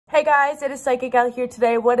Hey guys, it is Psychic Gal here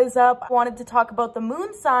today. What is up? I wanted to talk about the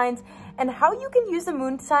moon signs and how you can use the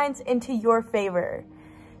moon signs into your favor.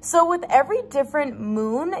 So with every different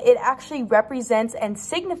moon, it actually represents and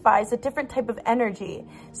signifies a different type of energy.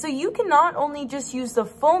 So you can not only just use the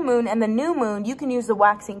full moon and the new moon, you can use the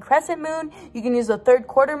waxing crescent moon, you can use the third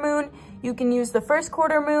quarter moon, you can use the first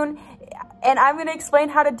quarter moon, and I'm going to explain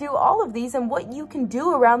how to do all of these and what you can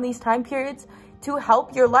do around these time periods to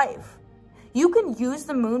help your life. You can use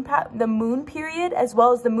the moon period as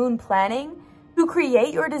well as the moon planning to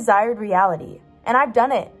create your desired reality. And I've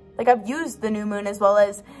done it. Like, I've used the new moon as well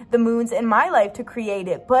as the moons in my life to create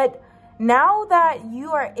it. But now that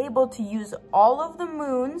you are able to use all of the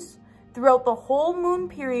moons throughout the whole moon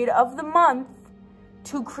period of the month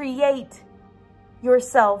to create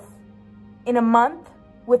yourself in a month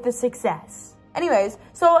with a success. Anyways,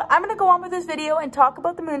 so I'm going to go on with this video and talk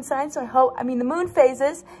about the moon signs. So the moon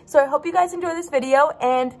phases. So I hope you guys enjoy this video,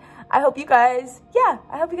 and I hope you guys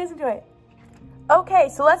enjoy it. Okay,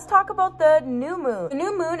 so let's talk about the new moon. The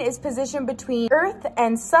new moon is positioned between Earth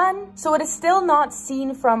and Sun, so it is still not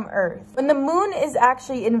seen from Earth. When the moon is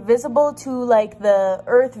actually invisible to like the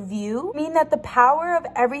Earth view, mean that the power of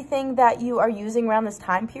everything that you are using around this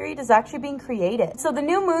time period is actually being created. So the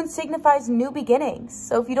new moon signifies new beginnings.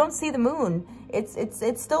 So if you don't see the moon,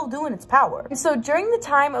 it's still doing its power. And so during the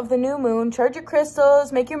time of the new moon, charge your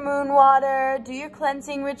crystals, make your moon water, do your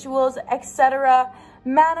cleansing rituals, etc.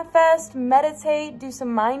 Manifest, meditate, do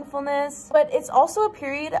some mindfulness. But it's also a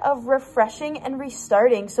period of refreshing and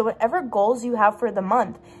restarting. So whatever goals you have for the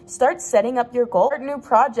month, start setting up your goals. Start new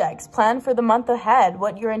projects, plan for the month ahead,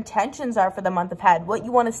 what your intentions are for the month ahead, what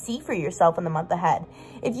you want to see for yourself in the month ahead.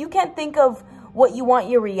 If you can't think of what you want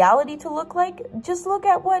your reality to look like, just look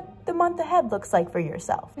at what the month ahead looks like for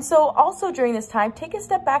yourself. And so also during this time, take a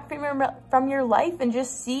step back from your life and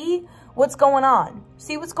just see what's going on.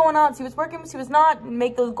 See what's going on, see what's working, see what's not,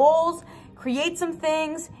 make those goals, create some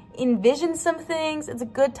things, envision some things. It's a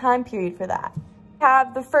good time period for that.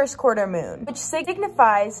 Have the first quarter moon, which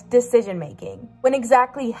signifies decision making, when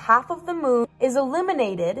exactly half of the moon is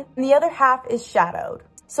illuminated and the other half is shadowed.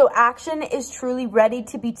 So action is truly ready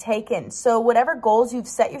to be taken. So whatever goals you've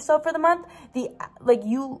set yourself for the month,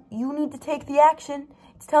 you need to take the action.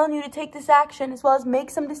 It's telling you to take this action as well as make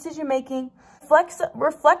some decision making.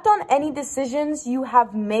 Reflect on any decisions you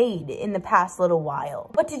have made in the past little while.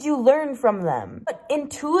 What did you learn from them? What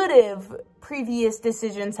intuitive previous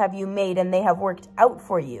decisions have you made and they have worked out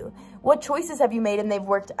for you? What choices have you made and they've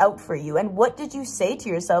worked out for you? And what did you say to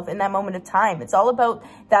yourself in that moment of time? It's all about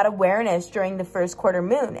that awareness during the first quarter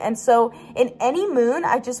moon. And so in any moon,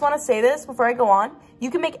 I just want to say this before I go on, you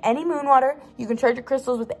can make any moon water. You can charge your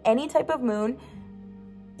crystals with any type of moon.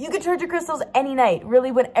 You can charge your crystals any night.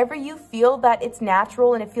 Really, whenever you feel that it's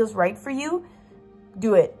natural and it feels right for you,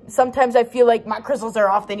 do it. Sometimes I feel like my crystals are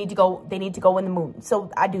off. They need to go in the moon. So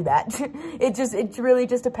I do that. It really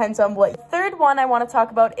just depends on what. Third one I want to talk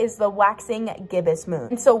about is the waxing gibbous moon.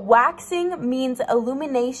 And so waxing means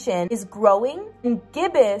illumination is growing, and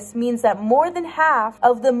gibbous means that more than half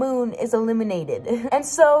of the moon is illuminated. And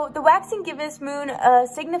so the waxing gibbous moon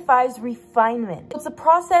signifies refinement. It's a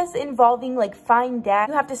process involving like fine data.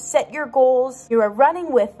 You have to set your goals. You are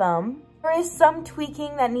running with them. There is some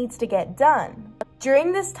tweaking that needs to get done.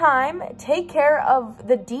 During this time, take care of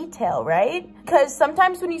the detail, right? Because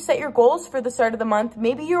sometimes when you set your goals for the start of the month,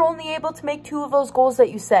 maybe you're only able to make 2 of those goals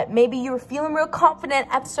that you set. Maybe you were feeling real confident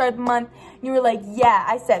at the start of the month. And you were like, yeah,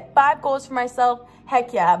 I set 5 goals for myself.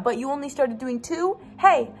 Heck yeah. But you only started doing 2.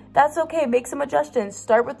 Hey, that's okay. Make some adjustments.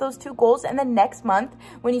 Start with those 2 goals. And then next month,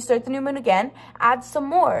 when you start the new moon again, add some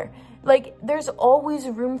more. Like, there's always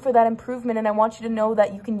room for that improvement. And I want you to know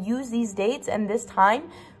that you can use these dates and this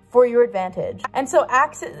time for your advantage. And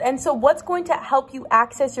so what's going to help you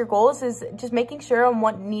access your goals is just making sure on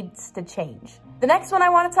what needs to change. The next one I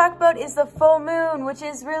want to talk about is the full moon, which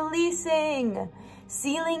is releasing.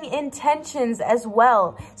 Sealing intentions as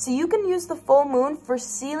well. So you can use the full moon for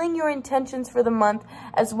sealing your intentions for the month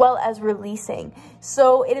as well as releasing.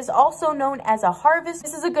 So it is also known as a harvest.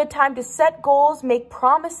 This is a good time to set goals, make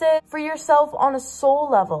promises for yourself on a soul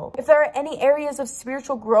level. If there are any areas of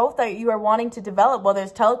spiritual growth that you are wanting to develop, whether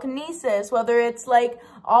it's telekinesis, whether it's like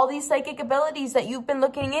all these psychic abilities that you've been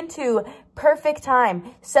looking into, perfect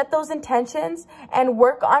time. Set those intentions and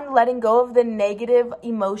work on letting go of the negative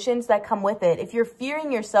emotions that come with it. If you're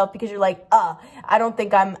fearing yourself because you're like, I don't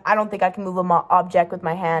think I can move an object with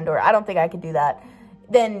my hand, or I don't think I can do that,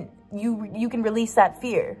 then you can release that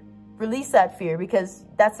fear. Release that fear, because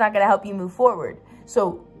that's not going to help you move forward.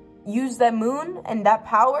 So use that moon and that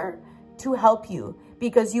power to help you,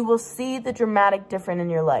 because you will see the dramatic difference in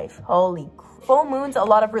your life. Holy crap. Full moon's a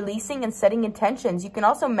lot of releasing and setting intentions. You can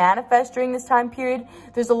also manifest during this time period.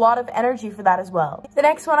 There's a lot of energy for that as well. The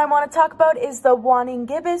next one I want to talk about is the waning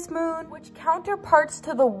gibbous moon, which counterparts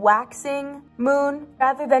to the waxing moon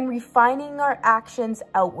rather than refining our actions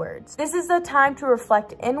outwards. This is the time to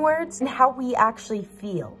reflect inwards and how we actually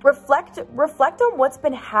feel. Reflect on what's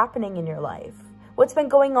been happening in your life. What's been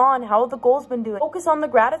going on? How have the goals been doing? Focus on the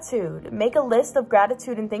gratitude. Make a list of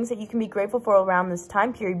gratitude and things that you can be grateful for around this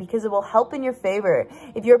time period because it will help in your favor.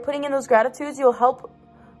 If you're putting in those gratitudes, you'll help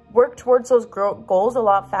work towards those goals a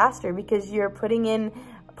lot faster because you're putting in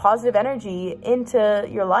positive energy into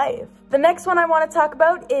your life. The next one I want to talk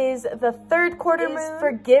about is the third quarter moon.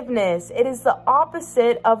 Forgiveness. It is the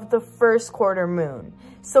opposite of the first quarter moon.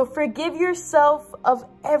 So forgive yourself of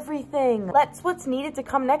everything. Let what's needed to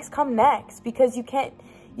come next because you can't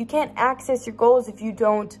access your goals if you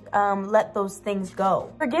don't let those things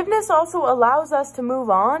go. Forgiveness also allows us to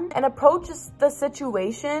move on and approach the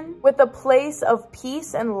situation with a place of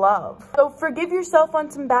peace and love. So forgive yourself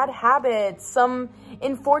on some bad habits, some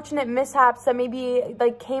unfortunate mishaps that maybe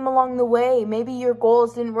came along the way. Maybe your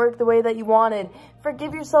goals didn't work the way that you wanted.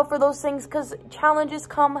 Forgive yourself for those things because challenges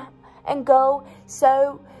come and go.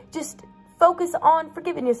 So just focus on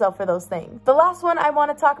forgiving yourself for those things. The last one I want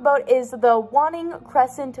to talk about is the waning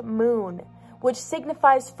crescent moon, which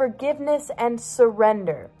signifies forgiveness and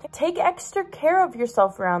surrender. Take extra care of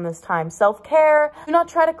yourself around this time. Self-care. Do not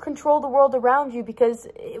try to control the world around you because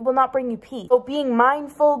it will not bring you peace. So being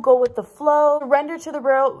mindful, go with the flow, surrender to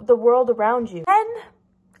the world around you. And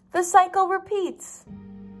the cycle repeats.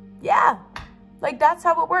 Yeah, that's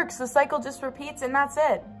how it works. The cycle just repeats and that's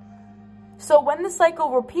it. So when the cycle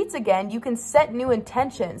repeats again, you can set new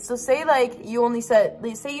intentions. So say you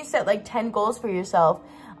set 10 goals for yourself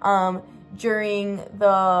during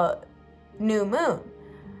the new moon.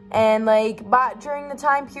 And during the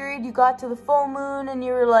time period you got to the full moon and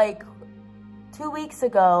you were like, 2 weeks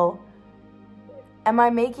ago, am I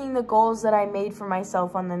making the goals that I made for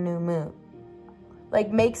myself on the new moon?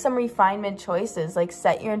 Make some refinement choices.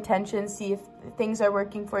 Set your intentions, see if things are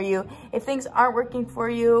working for you. If things aren't working for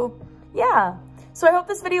you, yeah. So I hope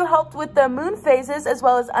this video helped with the moon phases as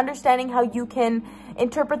well as understanding how you can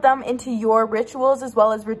interpret them into your rituals as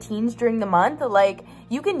well as routines during the month.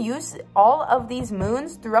 You can use all of these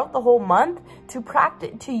moons throughout the whole month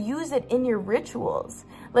to use it in your rituals.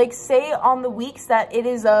 Say on the weeks that it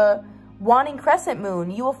is a waning crescent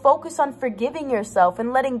moon, you will focus on forgiving yourself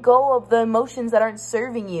and letting go of the emotions that aren't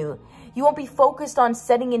serving you. You won't be focused on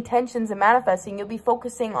setting intentions and manifesting. You'll be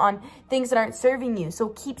focusing on things that aren't serving you. So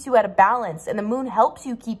it keeps you at a balance. And the moon helps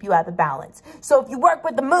you keep you at the balance. So if you work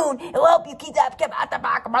with the moon, it will help you keep that.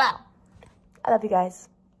 I love you guys.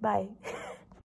 Bye.